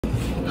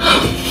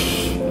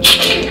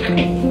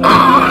I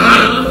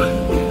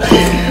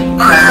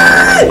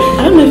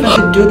don't know if I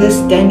should do this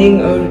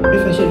standing or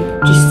if I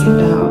should just sit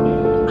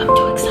down. I'm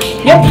too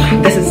excited.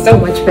 Yep, this is so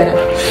much better.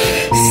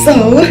 So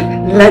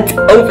let's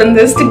open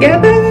this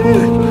together.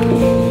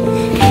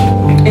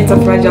 It's a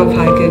fragile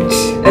package.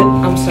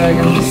 I'm sorry,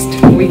 I'm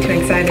just way too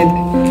excited.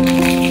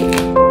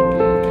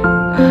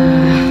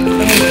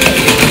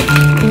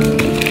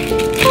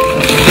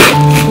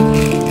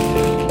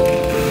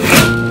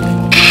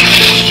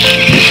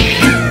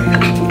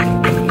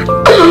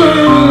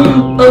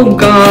 Oh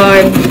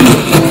God.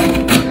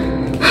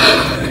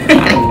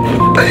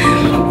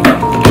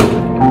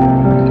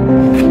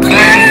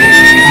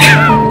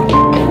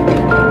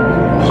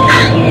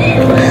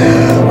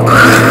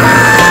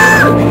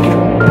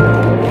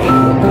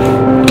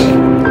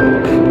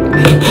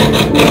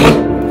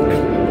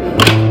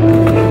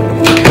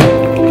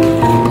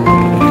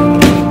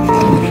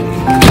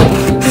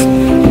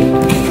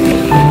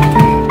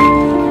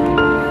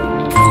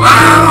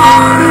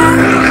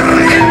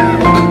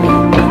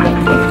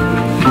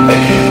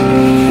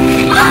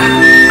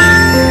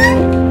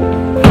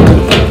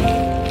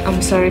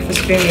 Sorry for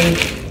screaming.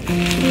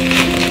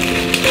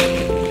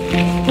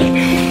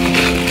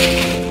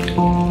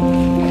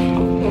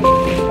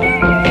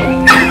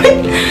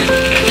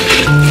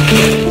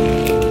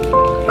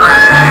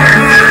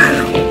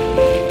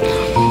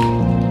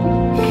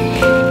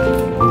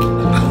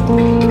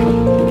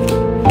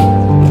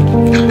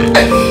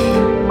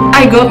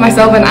 I got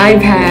myself an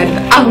iPad.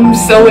 I'm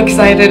so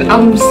excited.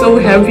 I'm so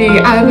happy.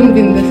 I haven't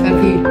been this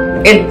happy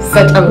in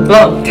such a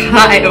long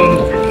time.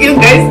 You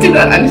guys do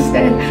not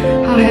understand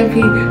how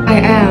happy I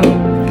am.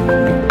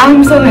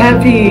 I'm so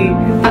happy.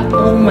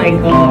 Oh my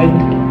God.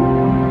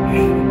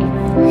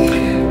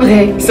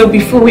 Okay, so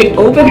before we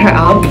open her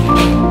up,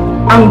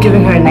 I'm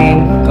giving her a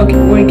name. Okay,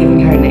 we're giving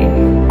her a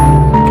name.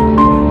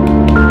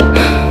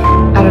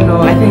 I don't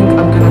know, I think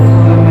I'm gonna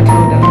call her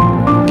Matilda.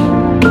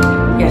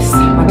 Yes,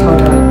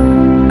 Matilda.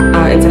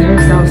 It's a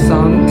herself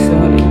song, so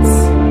it's,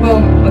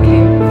 well, okay,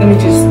 let me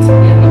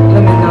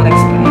not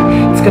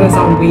explain. It's gonna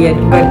sound weird,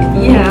 but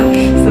yeah,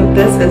 so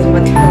this is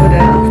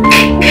Matilda.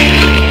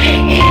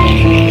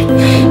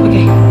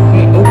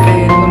 Okay,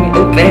 let me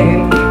open.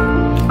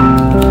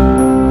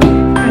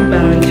 I'm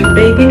bound to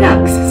baby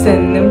ducks,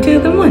 send them to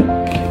the moon.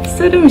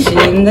 So the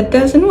machine that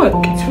doesn't work,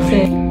 it's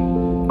saying,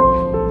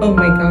 oh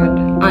my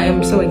God, I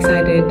am so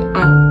excited.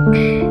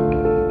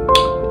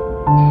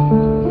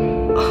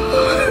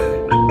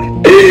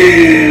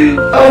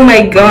 Oh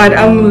my God,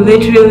 I'm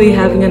literally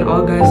having an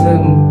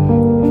orgasm.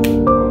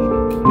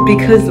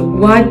 Because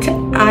what?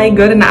 I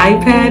got an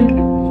iPad?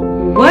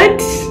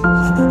 What?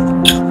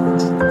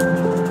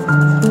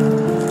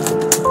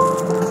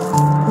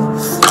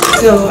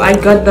 So I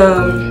got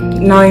the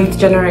 9th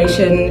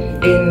generation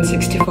in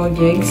 64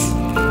 gigs.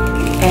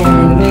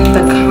 And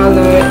the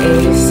color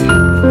is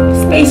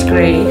space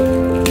gray.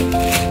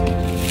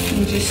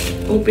 You just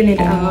open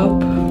it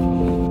up.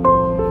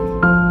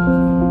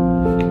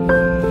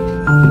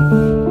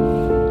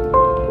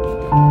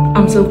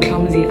 I'm so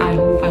clumsy. I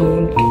hope I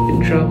won't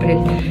drop it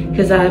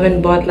because I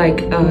haven't bought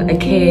like a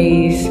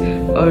case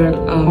or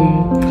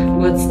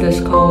what's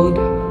this called,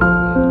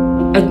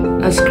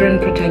 a screen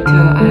protector.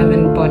 I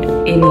haven't bought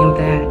any of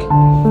that.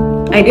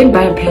 I did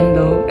buy a pen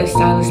though, a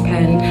stylus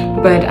pen,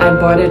 but I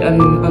bought it on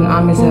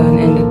Amazon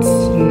and it's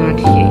not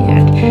here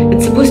yet.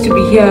 It's supposed to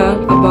be here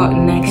about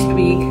next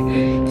week,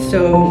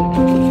 so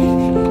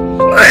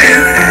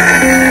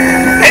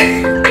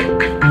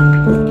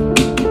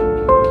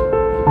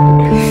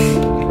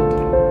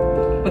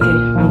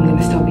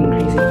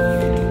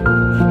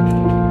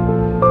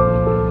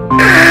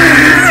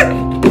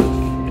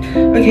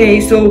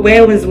okay, so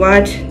where was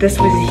what? This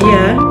was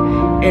here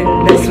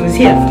and this was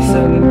here. So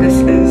this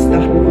is the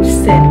whole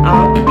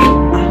setup.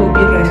 I hope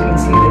you guys can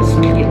see this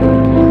really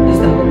good. This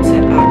is the whole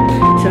setup.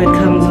 So it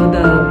comes with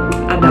the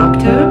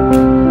adapter.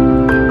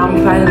 I'm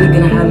finally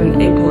gonna have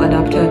an Apple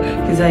adapter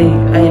because I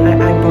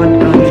bought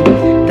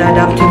the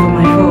adapter for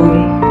my phone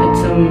at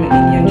some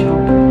Indian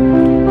shop.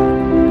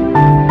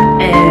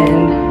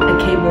 And a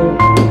cable.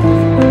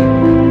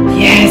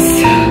 Yes!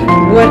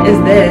 What is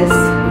this?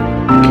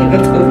 Okay,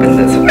 let's open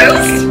this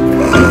first.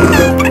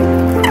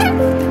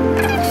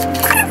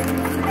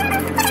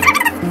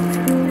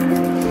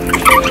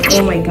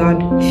 Oh my God,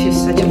 she's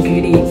such a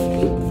beauty.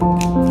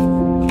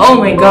 Oh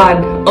my God,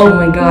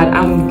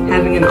 I'm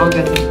having an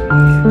orgasm.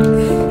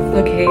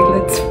 Okay,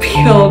 let's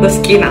peel the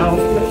skin off.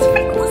 Let's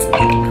peel the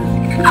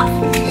skin off.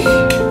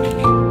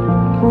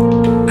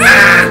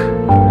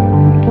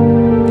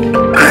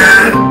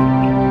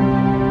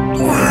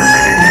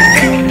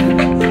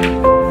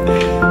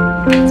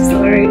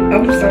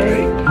 I'm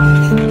sorry.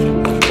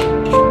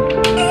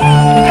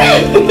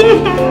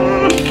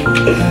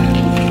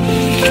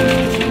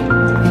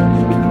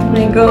 Oh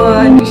my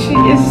God, she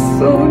is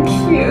so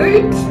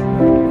cute.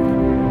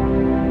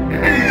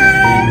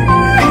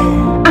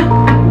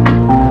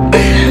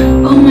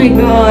 Oh my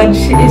God,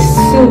 she is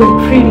so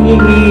pretty.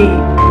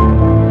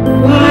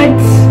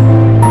 What?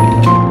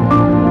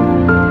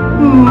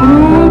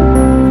 Aww.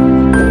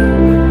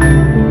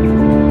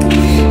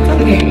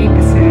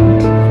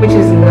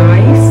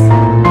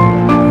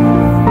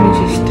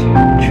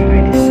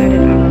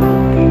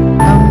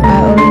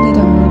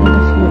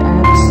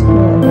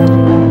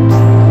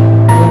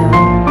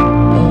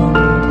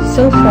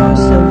 So far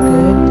so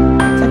good.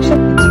 It's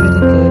really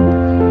good.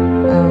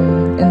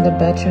 And the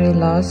battery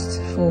lasts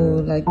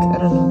for like, I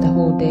don't know, the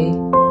whole day.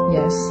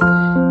 Yes.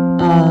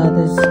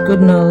 There's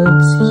good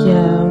notes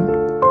here.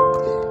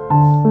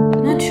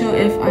 Not sure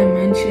if I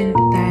mentioned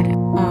that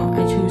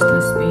I chose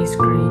the space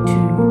gray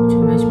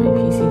to match my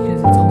PC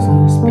because it's also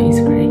space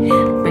gray.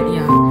 But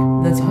yeah,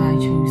 that's why I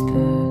chose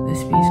the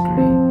space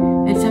gray.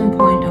 At some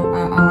point,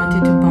 I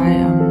wanted to buy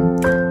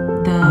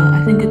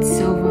I think it's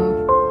silver.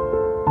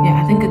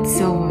 Yeah, I think it's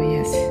silver.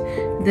 Yes.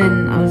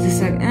 Then I was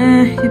just like,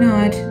 you know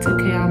what? It's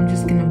okay. I'm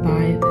just gonna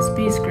buy the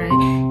space gray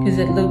because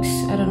it looks,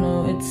 I don't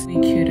know, it's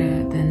way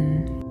cuter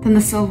than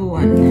the silver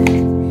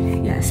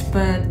one. Yes,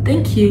 but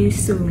thank you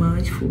so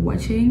much for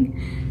watching.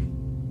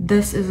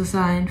 This is a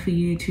sign for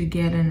you to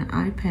get an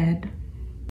iPad.